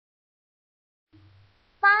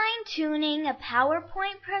Fine-tuning a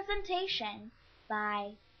PowerPoint presentation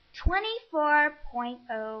by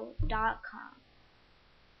 24.0.com.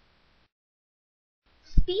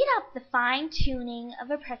 Speed up the fine-tuning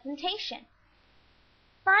of a presentation.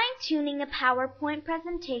 Fine-tuning a PowerPoint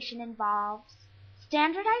presentation involves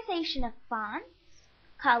standardization of fonts,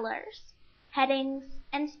 colors, headings,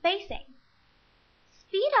 and spacing.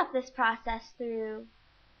 Speed up this process through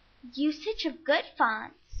usage of good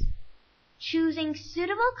fonts, choosing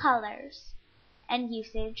suitable colors, and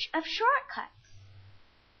usage of shortcuts.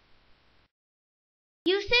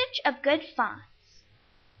 Usage of good fonts.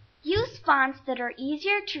 Use fonts that are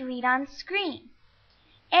easier to read on screen.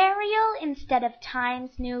 Arial instead of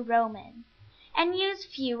Times New Roman, and use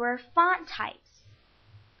fewer font types.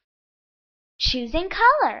 Choosing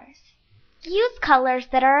colors. Use colors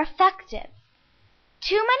that are effective.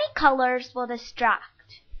 Too many colors will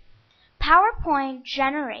distract. PowerPoint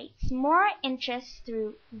generates more interest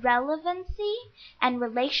through relevancy and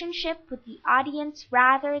relationship with the audience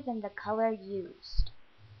rather than the color used.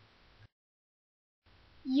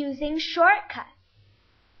 Using shortcuts.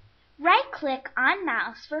 Right-click on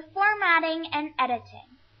mouse for formatting and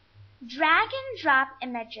editing. Drag and drop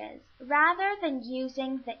images rather than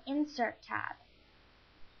using the Insert tab.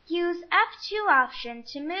 Use F2 option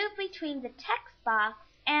to move between the text box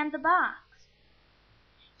and the box.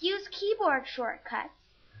 Use keyboard shortcuts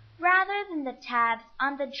rather than the tabs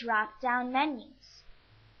on the drop-down menus.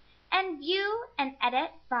 And view and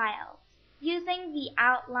edit files using the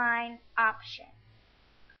outline option.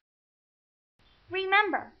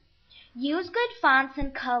 Remember, use good fonts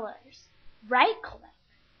and colors, right-click,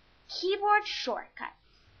 keyboard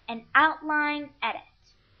shortcuts, and outline edit.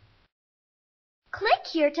 Click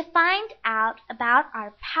here to find out about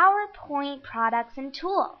our PowerPoint products and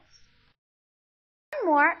tools. Learn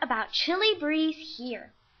more about Chili Breeze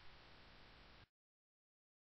here.